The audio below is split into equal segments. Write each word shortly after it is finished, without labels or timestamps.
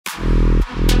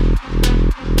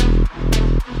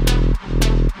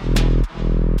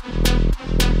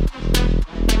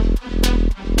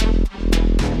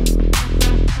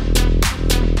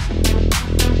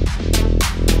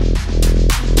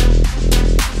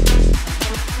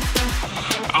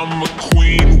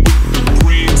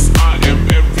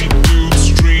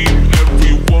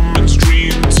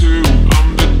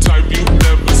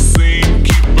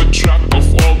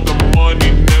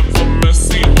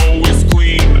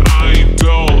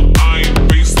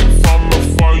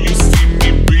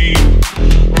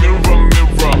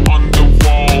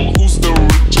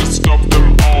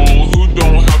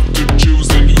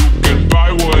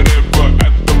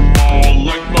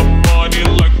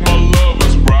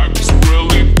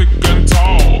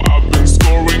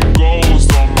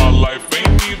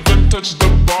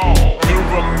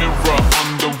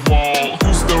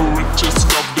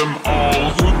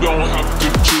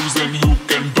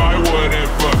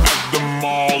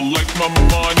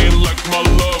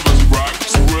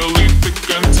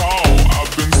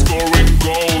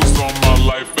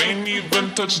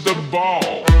touch the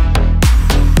ball.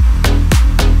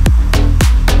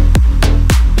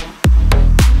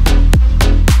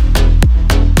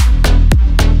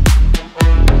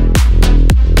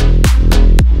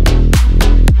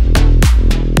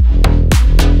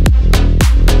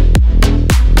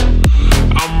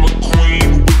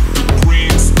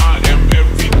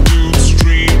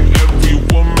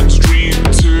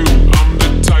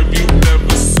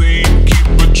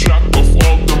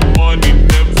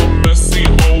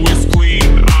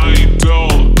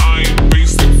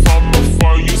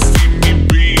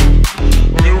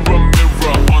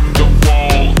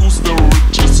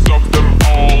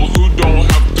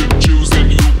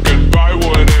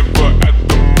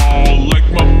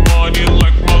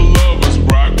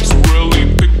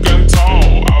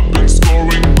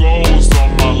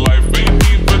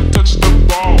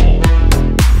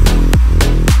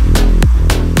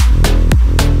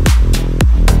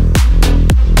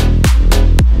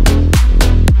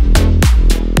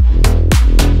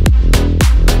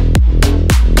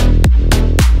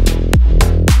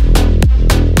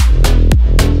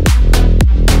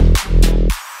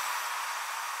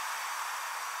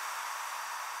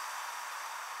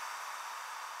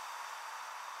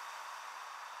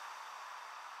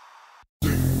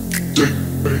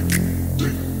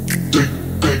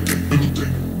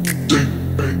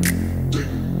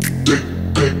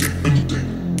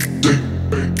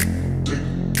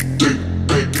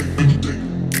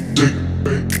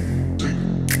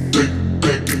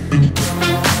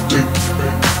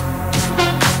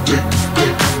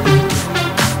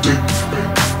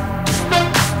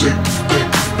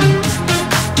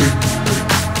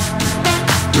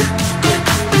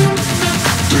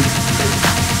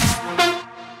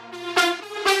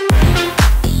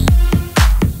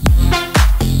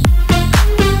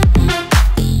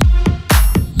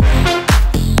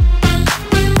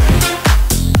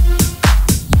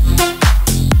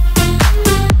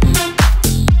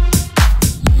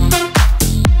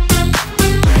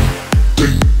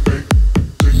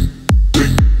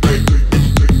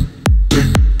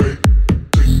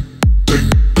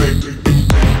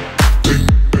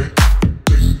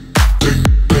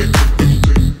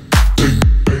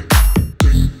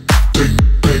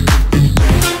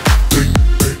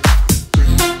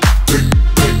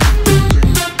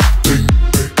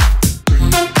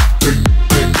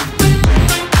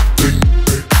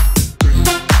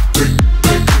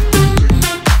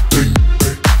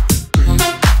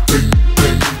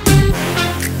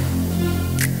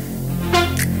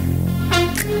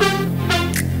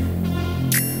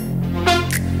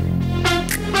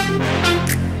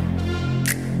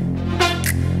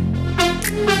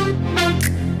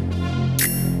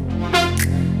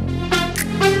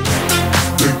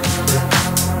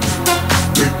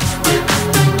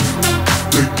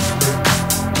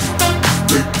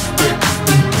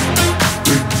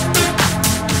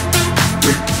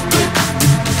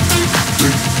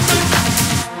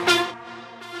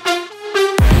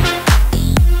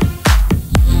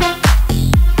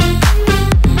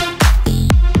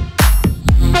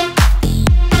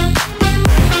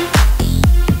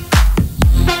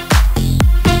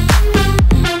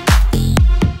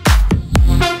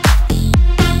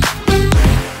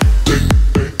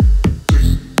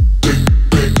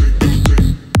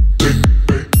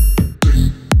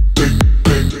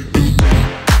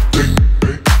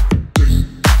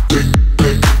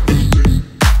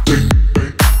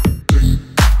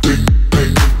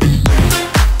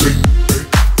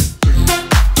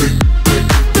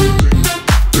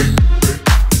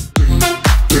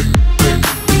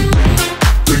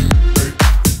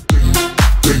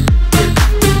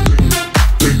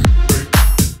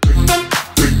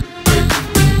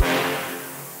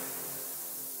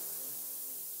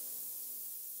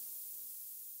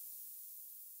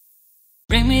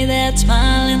 Bring me that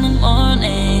smile in the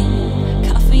morning.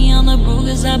 Coffee on the brew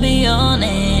cause I be on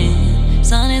it.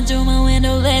 Sun in through my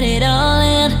window, let it all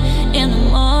in the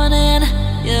morning,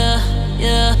 yeah,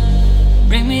 yeah.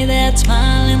 Bring me that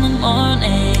smile in the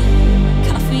morning.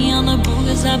 Coffee on the brew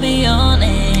cause I be on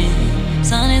it.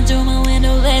 Sun in through my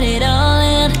window, let it all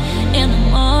in the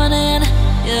morning,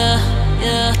 yeah,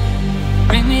 yeah.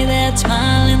 Bring me that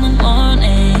smile in the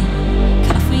morning.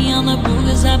 Coffee on the brew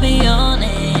cause I be on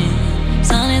it.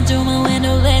 Sun in through my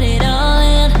window, let it all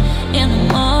in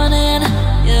the morning,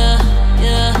 yeah,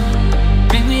 yeah.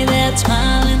 Bring me that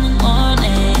smile in the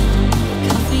morning.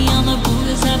 Coffee on the brew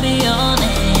cause I be on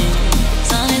it.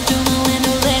 Sun in through my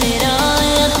window, let it all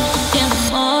in the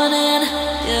morning,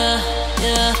 yeah,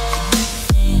 yeah.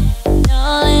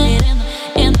 All in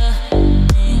the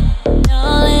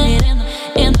all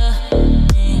in the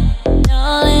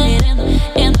all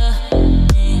in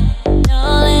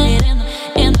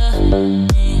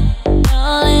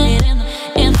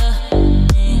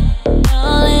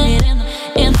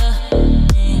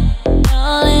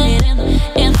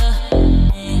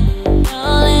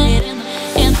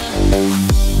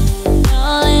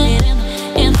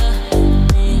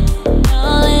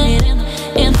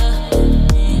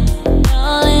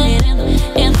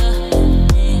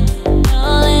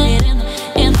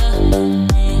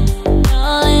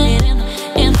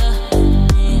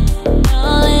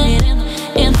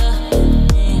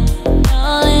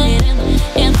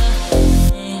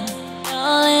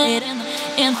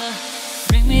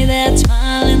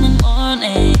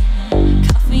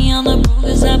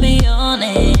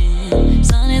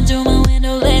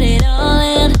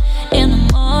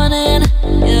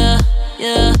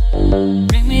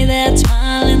Bring me that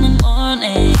smile in the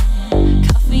morning.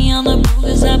 Coffee on the brew,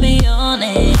 cause I be on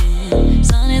it.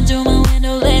 Sun into my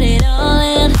window, let it all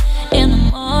in the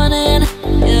morning,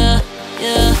 yeah,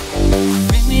 yeah.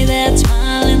 Bring me that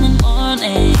smile in the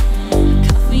morning.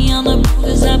 Coffee on the brew,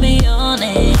 cause I be on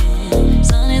it.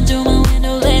 Sun into my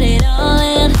window, let it all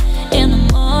in the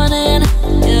morning,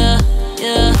 yeah,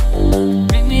 yeah.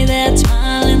 Bring me that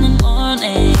smile in the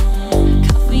morning.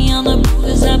 Coffee on the brew,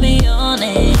 cause I be on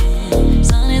it.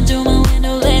 Sun into my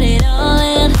window, let it all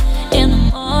in the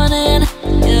morning,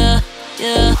 yeah,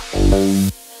 yeah.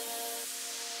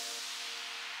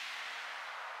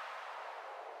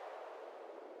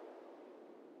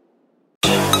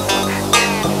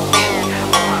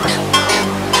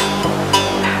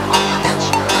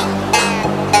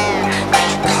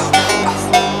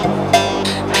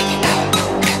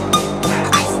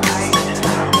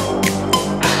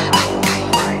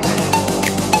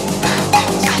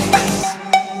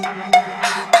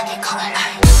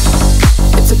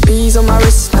 On my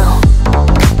wrist now,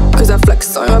 cause I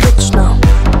flex on your bitch now.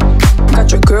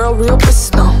 Got your girl real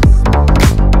pissed now.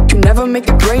 You never make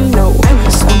it rain, no.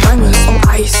 Diamonds on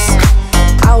ice.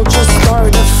 I'll just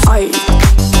start a fight.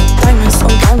 Diamonds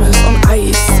on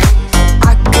ice.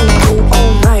 I can go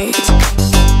all night.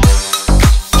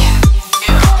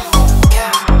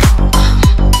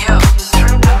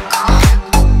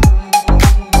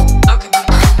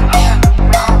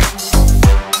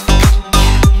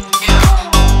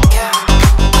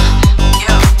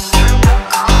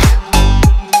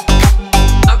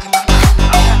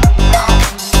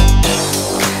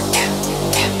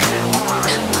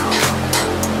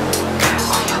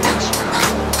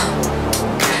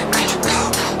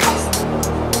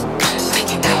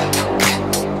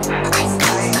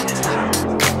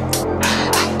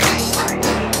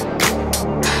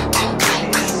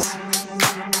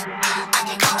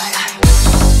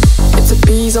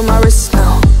 On my wrist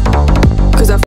now, cause I